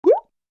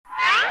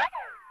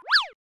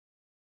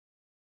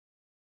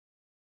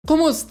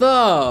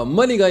Kumusta?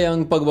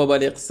 Maligayang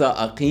pagbabalik sa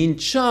aking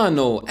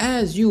channel.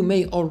 As you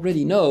may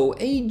already know,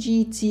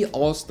 AGT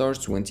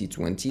All-Stars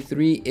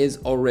 2023 is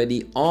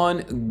already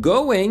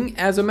ongoing.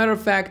 As a matter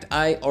of fact,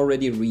 I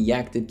already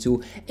reacted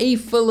to a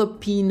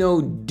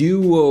Filipino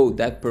duo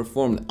that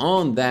performed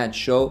on that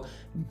show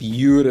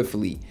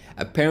beautifully.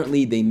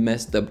 Apparently, they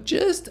messed up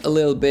just a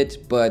little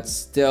bit, but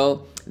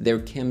still, their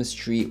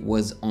chemistry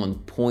was on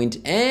point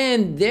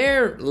and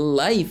their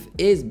life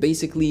is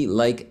basically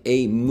like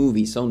a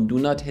movie. So do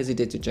not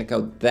hesitate to check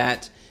out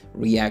that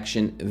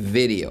reaction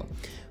video.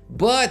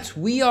 But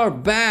we are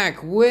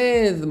back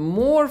with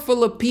more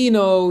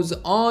Filipinos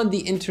on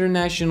the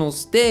international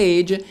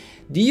stage.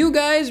 Do you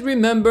guys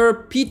remember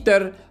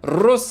Peter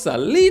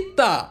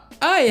ROSALITA?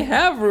 I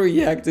have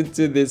reacted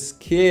to this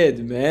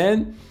kid,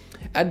 man.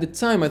 At the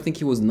time, I think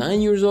he was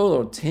 9 years old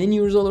or 10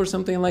 years old or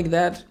something like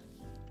that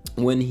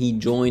when he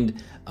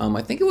joined,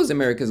 I think it was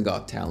America's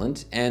Got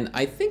Talent, and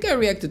I think I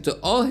reacted to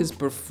all his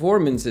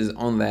performances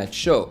on that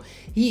show.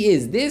 He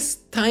is this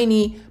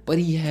tiny, but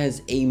he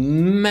has a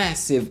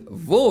massive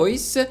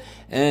voice,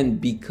 and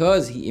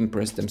because he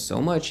impressed them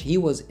so much, he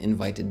was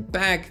invited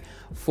back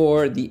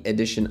for the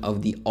edition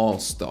of the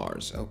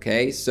All-Stars,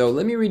 okay? So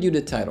let me read you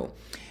the title.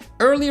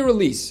 Early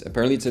release,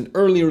 apparently it's an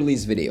early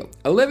release video.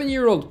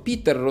 11-year-old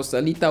Peter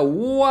ROSALITA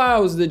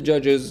wows the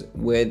judges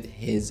with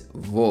his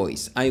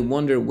voice. I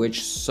wonder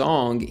which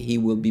song he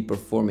will be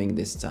performing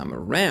this time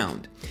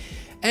around.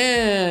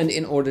 And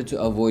in order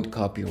to avoid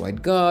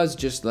copyright gods,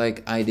 just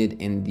like I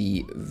did in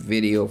the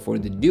video for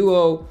the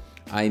duo,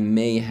 I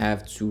may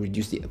have to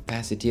reduce the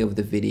opacity of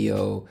the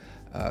video,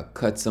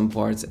 cut some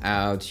parts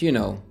out, you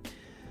know,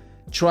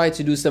 try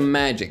to do some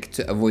magic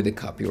to avoid the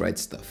copyright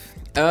stuff.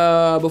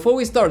 Before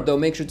we start though,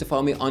 make sure to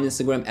follow me on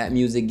Instagram at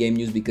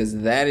musicgamenews because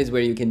that is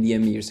where you can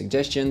DM me your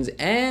suggestions.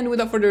 And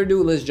without further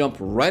ado, let's jump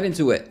right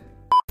into it.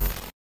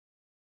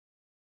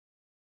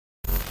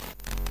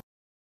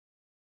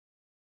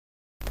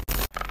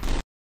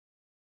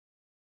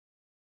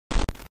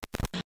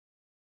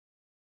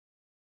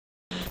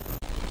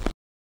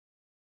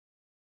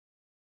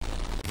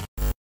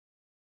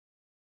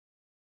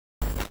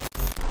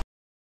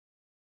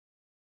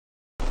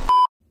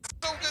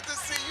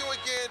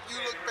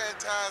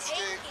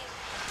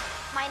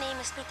 My name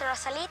is Peter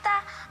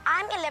ROSALITA.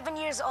 I'm 11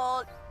 years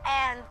old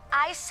and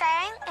I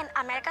sang in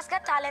America's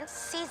Got Talent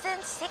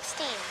season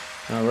 16.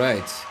 All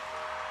right.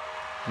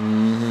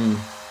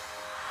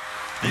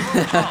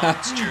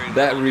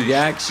 That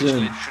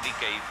reaction. Literally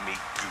gave me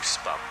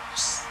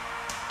goosebumps.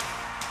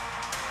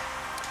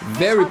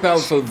 Very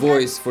powerful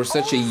voice for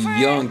such a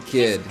young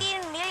kid.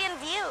 15 million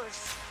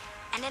views.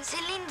 And then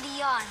Celine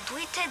Dion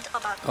tweeted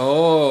about it.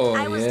 Oh,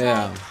 I was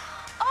yeah. like,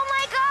 oh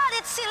my God,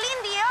 it's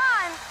Celine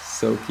Dion.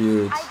 So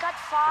cute. I got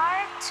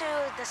far to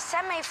the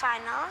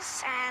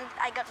semifinals and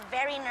I got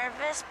very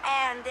nervous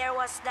and there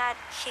was that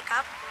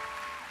hiccup.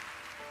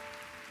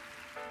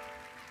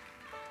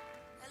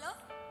 Hello?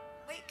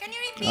 Wait, can you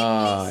repeat,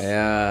 Oh, please?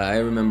 yeah, I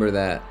remember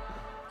that.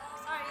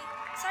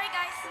 Sorry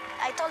guys.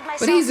 I told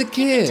myself But he's a to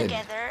keep kid. it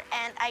together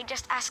and I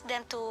just asked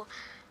them to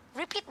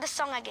repeat the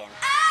song again.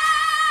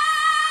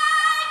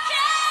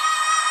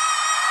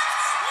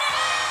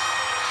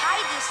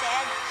 Heidi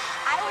said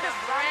I would have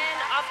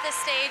Ran off the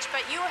stage,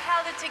 but you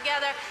held it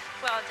together.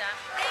 Well done.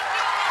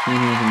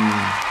 Mm-hmm.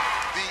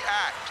 The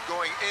act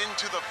going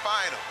into the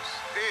finals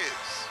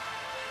is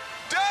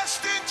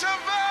Dustin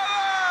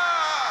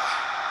Tavella!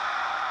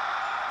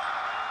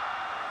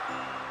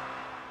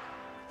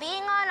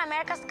 Being on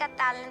America's Got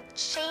Talent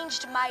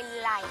changed my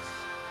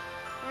life.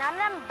 Now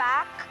that I'm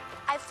back,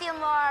 I feel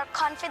more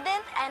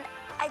confident and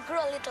I grew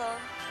a little.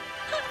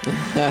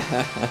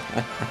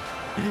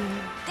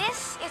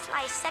 This is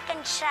my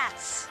second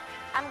chance.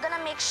 I'm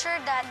gonna make sure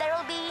that there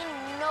will be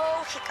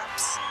no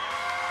hiccups.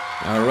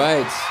 All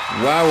right.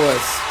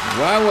 WOWS.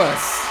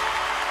 WOWS.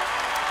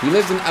 He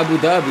lives in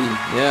Abu Dhabi.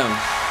 Yeah.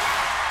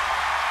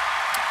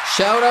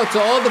 Shout out to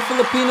all the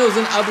Filipinos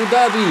in Abu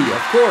Dhabi,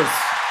 of course.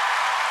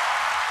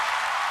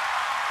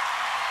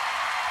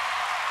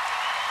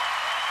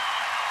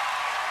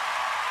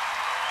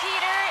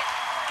 Peter,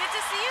 good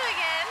to see you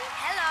again.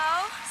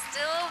 Hello.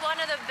 Still one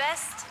of the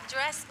best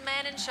dressed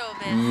men in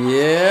showbiz.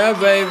 Yeah,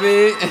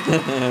 baby. So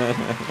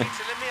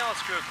let me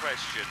ask you a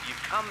question.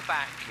 You've come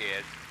back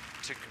here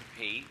to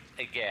compete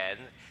again.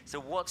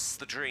 So what's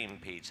the dream,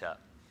 Peter?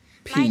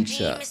 My Peter.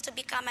 dream is to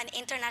become an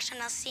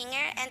international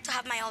singer and to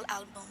have my own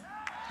album.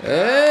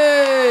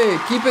 Hey,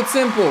 keep it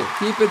simple.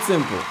 Keep it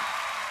simple.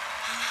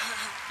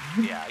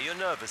 Yeah, you're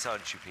nervous,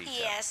 aren't you, Peter?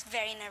 Yes,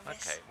 very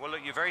nervous. Okay, well,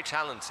 look, you're very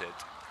talented.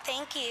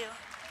 Thank you.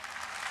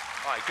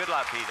 All right, good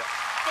luck, Peter.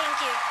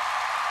 Thank you.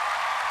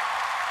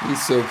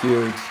 He's so cute.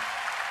 Oh,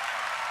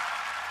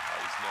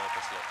 he's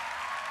nervous, look.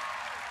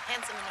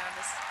 Handsome and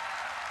nervous.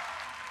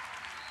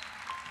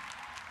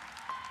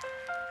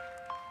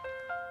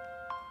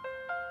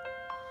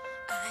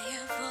 I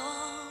have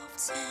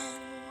often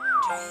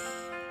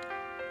dreamed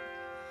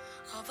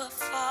of a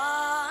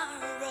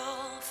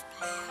far-off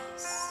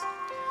place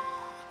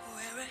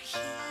where a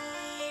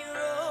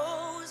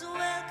hero's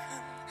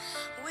welcome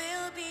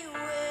will be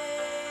waiting.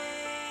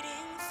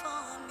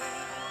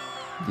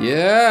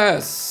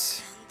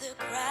 Yes. The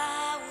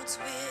crowds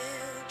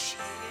will cheer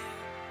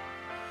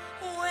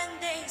when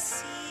they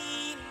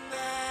see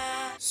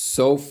my...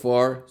 So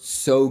far,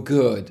 so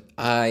good.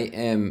 I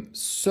am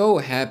so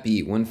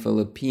happy when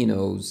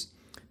Filipinos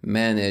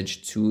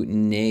manage to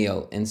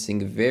nail and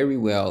sing very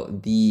well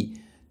the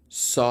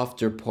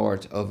softer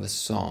part of a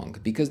song,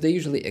 because they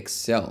usually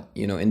excel,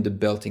 you know, in the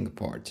belting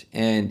part,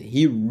 and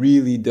he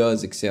really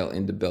does excel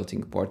in the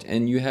belting part,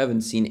 and you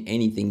haven't seen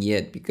anything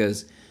yet,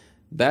 because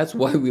that's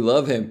why we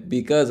love him,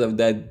 because of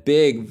that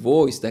big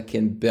voice that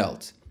can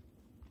belt.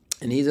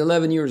 And he's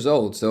 11 years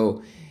old,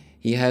 so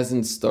he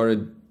hasn't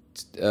started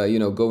you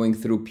know, going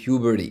through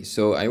puberty.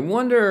 So I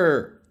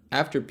wonder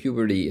after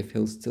puberty if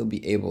he'll still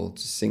be able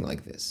to sing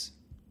like this.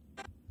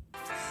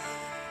 And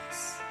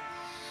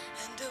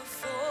a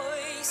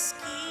voice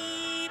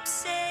keeps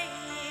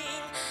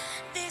saying,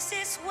 this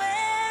is where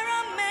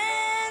I'm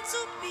meant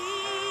to be.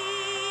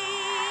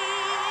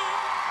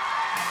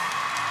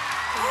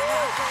 When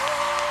I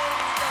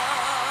hold the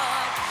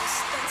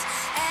distance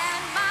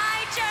and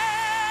my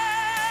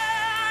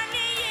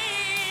journey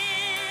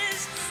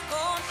is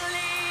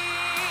complete.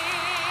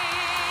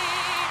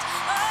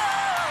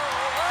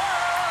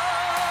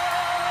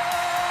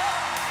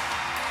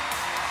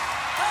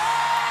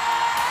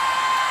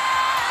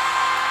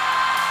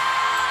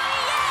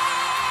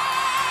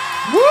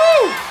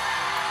 Woo!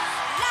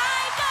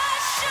 Like a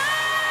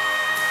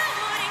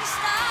shooting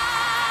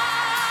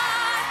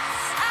star,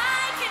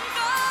 I can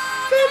go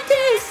the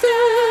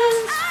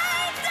distance.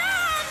 I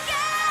don't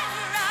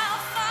care how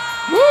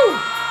far. Woo!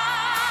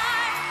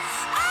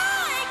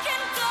 I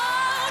can go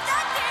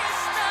the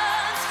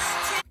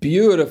distance.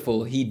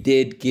 Beautiful. He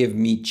did give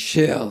me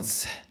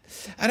chills.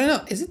 I don't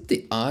know, is it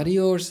the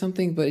audio or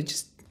something, but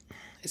it's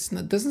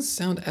not, doesn't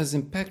sound as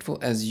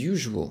impactful as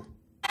usual.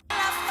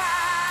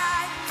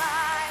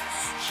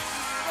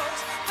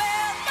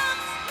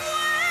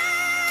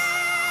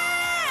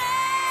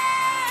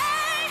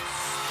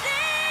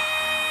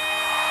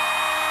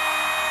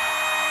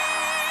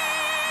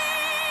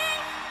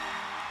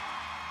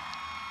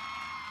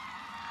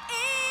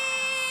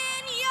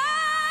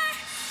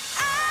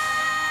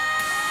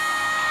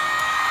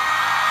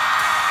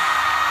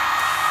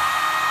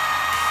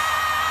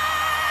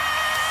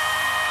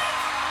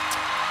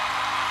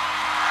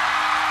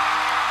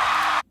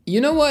 You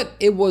know what?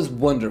 It was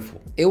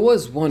wonderful. It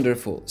was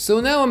wonderful.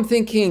 So now I'm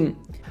thinking,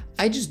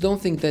 I just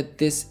don't think that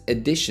this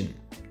edition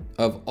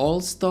of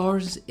All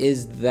Stars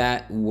is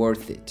that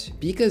worth it,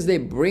 because they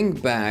bring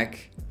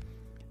back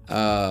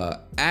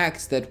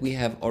acts that we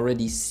have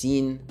already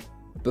seen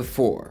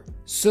before.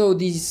 So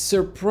the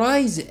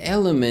surprise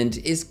element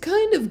is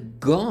kind of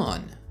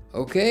gone,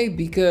 okay?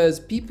 Because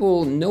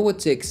people know what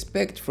to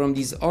expect from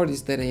these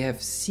artists that I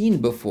have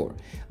seen before.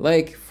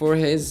 Like for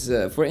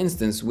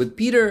instance, with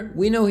Peter,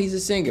 we know he's a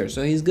singer,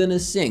 so he's gonna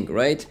sing,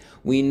 right?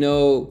 We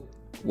know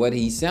what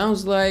he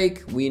sounds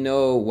like, we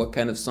know what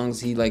kind of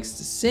songs he likes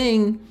to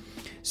sing.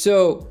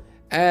 So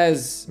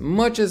as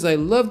much as I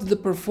loved the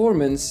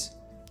performance,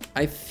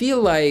 I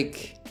feel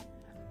like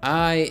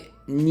I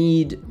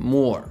need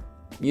more.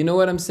 You know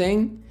what I'm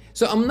saying?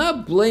 So I'm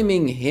not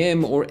blaming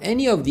him or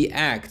any of the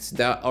acts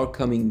that are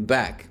coming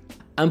back.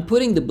 I'm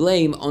putting the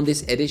blame on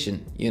this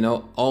edition, you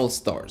know, All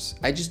Stars.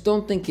 I just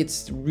don't think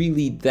it's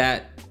really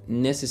that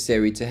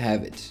necessary to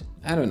have it.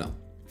 I don't know.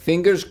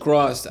 Fingers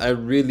crossed, I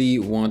really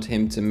want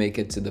him to make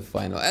it to the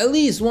final. At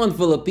least one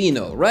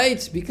Filipino,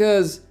 right?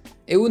 Because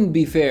it wouldn't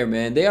be fair,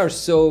 man. They are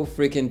so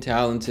freaking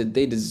talented.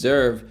 They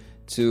deserve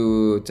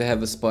to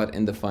have a spot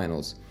in the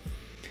finals.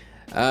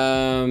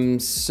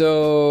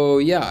 So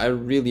yeah, I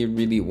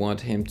really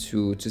want him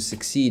to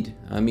succeed.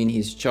 I mean,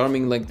 he's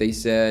charming, like they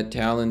said,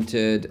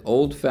 talented,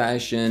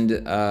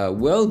 old-fashioned,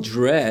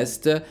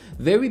 well-dressed,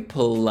 very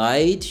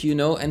polite, you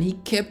know, and he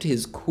kept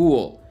his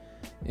cool,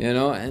 you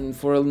know, and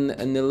for an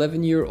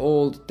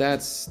 11-year-old,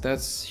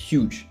 that's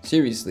huge,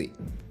 seriously.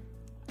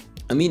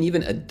 I mean,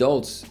 even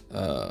adults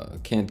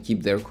can't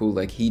keep their cool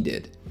like he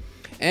did.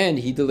 And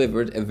he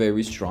delivered a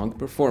very strong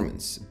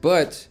performance,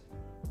 but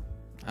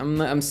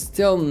I'm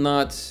still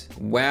not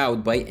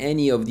wowed by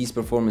any of these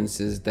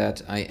performances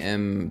that I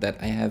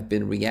have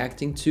been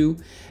reacting to.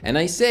 And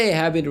I say I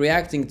have been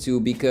reacting to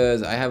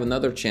because I have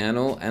another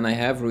channel and I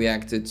have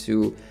reacted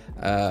to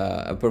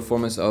a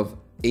performance of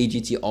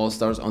AGT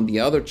All-Stars on the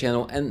other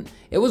channel, and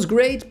it was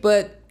great,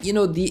 but you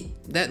know,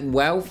 that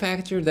wow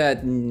factor,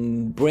 that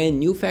brand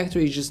new factor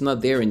is just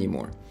not there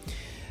anymore.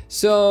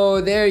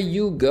 So there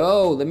you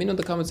go. Let me know in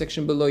the comment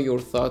section below your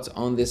thoughts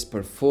on this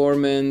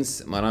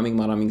performance. Maraming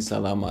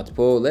salamat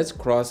po. Let's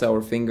cross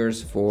our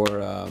fingers for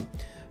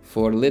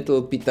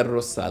little Peter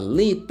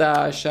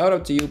Rosalita. Shout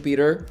out to you,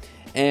 Peter.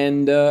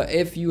 And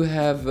if you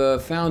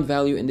have found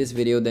value in this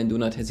video, then do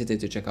not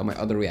hesitate to check out my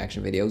other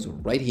reaction videos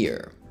right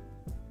here.